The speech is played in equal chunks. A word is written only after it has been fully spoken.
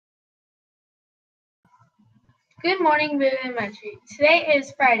Good morning, Boone Elementary. Today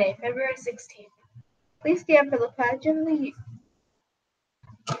is Friday, February 16th. Please stand for the Pledge of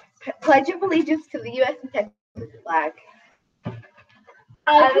Allegiance to the U.S. and Texas flag.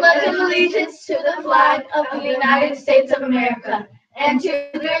 I pledge allegiance to the flag of the United States of America and to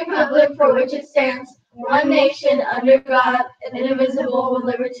the republic for which it stands, one nation under God, indivisible, with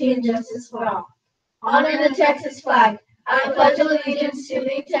liberty and justice for all. Honor the Texas flag. I pledge allegiance to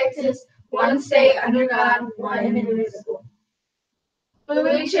the Texas, one state under God, one and indivisible.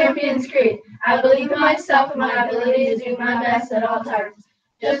 Bowie Champions Creed. I believe in myself and my ability to do my best at all times.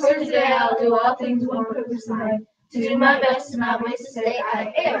 Just for today, I'll do all things with one purpose in mind, to do my best and not waste a day.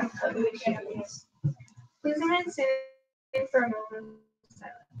 I am a Bowie Champions. Please remain seated for a moment of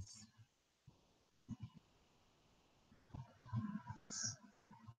silence.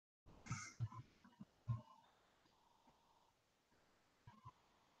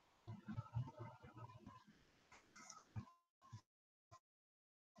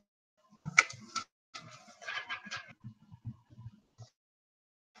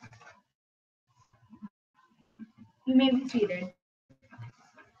 You may be seated.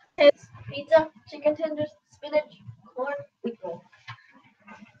 Pizza, chicken tenders, spinach, corn, wheat roll.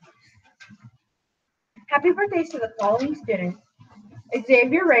 Happy birthdays to the following students: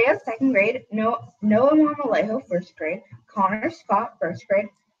 Xavier Reyes, 2nd grade, Noah Marmolejo, 1st grade, Connor Scott, 1st grade,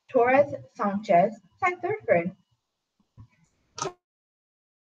 Torres Sanchez, 3rd grade.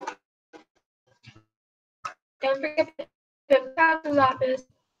 Don't forget the doctor's office.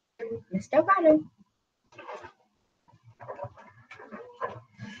 Ms. Delgado.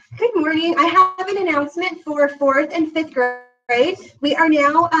 Good morning. I have an announcement for 4th and 5th grade. We are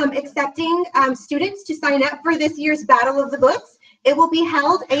now accepting students to sign up for this year's Battle of the Books. It will be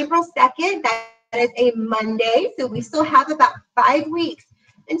held April 2nd. That is a Monday, so we still have about 5 weeks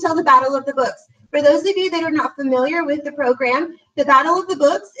until the Battle of the Books. For those of you that are not familiar with the program, the Battle of the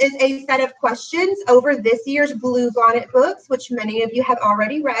Books is a set of questions over this year's Bluebonnet books, which many of you have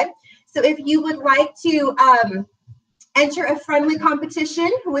already read. So if you would like to enter a friendly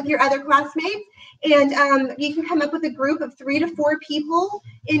competition with your other classmates, and you can come up with a group of 3 to 4 people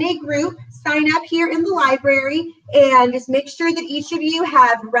in a group, sign up here in the library, and just make sure that each of you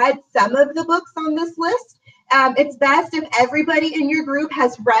have read some of the books on this list. It's best if everybody in your group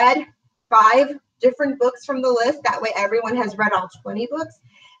has read 5 different books from the list. That way everyone has read all 20 books.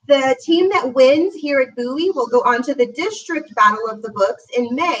 The team that wins here at Bowie will go on to the district Battle of the Books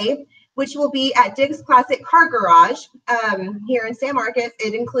in May, which will be at Diggs Classic Car Garage here in San Marcos.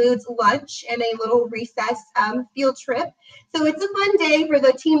 It includes lunch and a little recess field trip. So it's a fun day for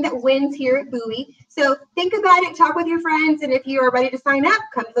the team that wins here at Bowie. So think about it, talk with your friends, and if you are ready to sign up,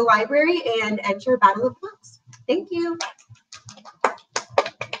 come to the library and enter Battle of Books. Thank you.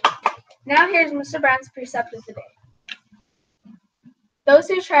 Now here's Mr. Brown's precept of the day. Those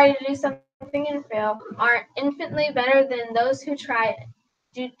who try to do something and fail are infinitely better than those who try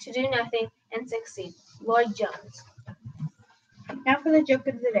to do nothing and succeed. Lloyd Jones. Now for the joke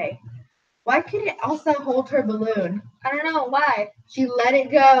of the day. Why couldn't Elsa hold her balloon? I don't know. Why? She let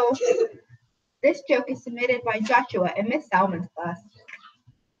it go. This joke is submitted by Joshua in Miss Salmon's class.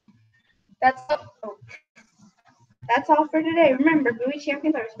 That's all for today. Remember, Bowie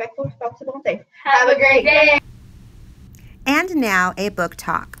champions are respectful, responsible, and safe. Have a great day. And now a book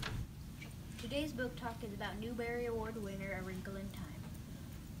talk. Today's book talk is about Newbery Award winner A Wrinkle in Time.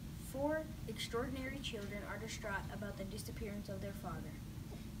 4 extraordinary children are distraught about the disappearance of their father.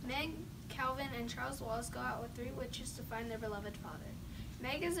 Meg, Calvin, and Charles Wallace go out with 3 witches to find their beloved father.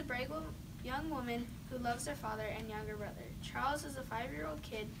 Meg is a brave young woman who loves her father and younger brother. Charles is a 5-year-old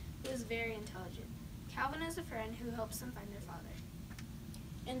kid who is very intelligent. Calvin is a friend who helps them find their father.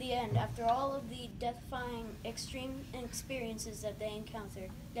 In the end, after all of the death-defying extreme experiences that they encounter,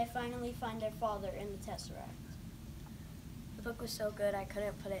 they finally find their father in the Tesseract. The book was so good I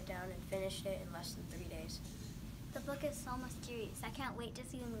couldn't put it down and finished it in less than 3 days. The book is so mysterious. I can't wait to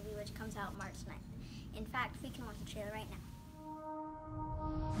see the movie, which comes out March 9th. In fact, we can watch the trailer right now.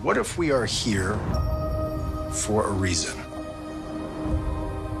 What if we are here for a reason?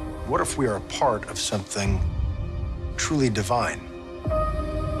 What if we are a part of something truly divine?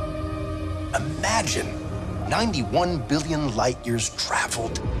 Imagine 91 billion light years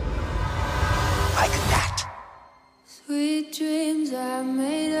traveled like that. Sweet dreams are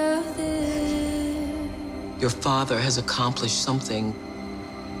made of this. Your father has accomplished something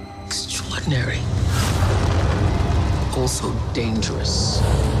extraordinary, also dangerous.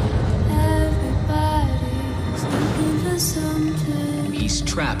 Everybody's looking for something. He's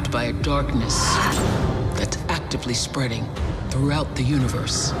trapped by a darkness that's actively spreading throughout the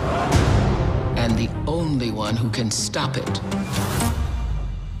universe. And the only one who can stop it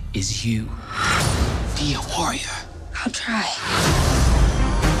is you. Be a warrior. I'll try.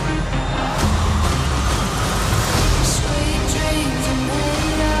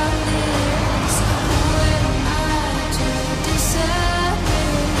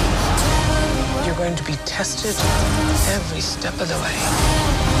 You're going to be tested every step of the way.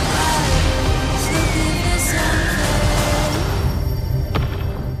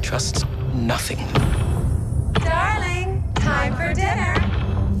 Trust nothing. Darling, time for dinner.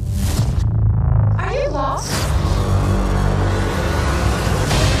 Are you lost?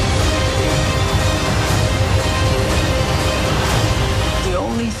 The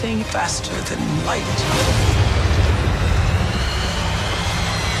only thing faster than light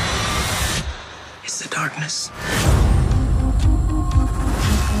is the darkness.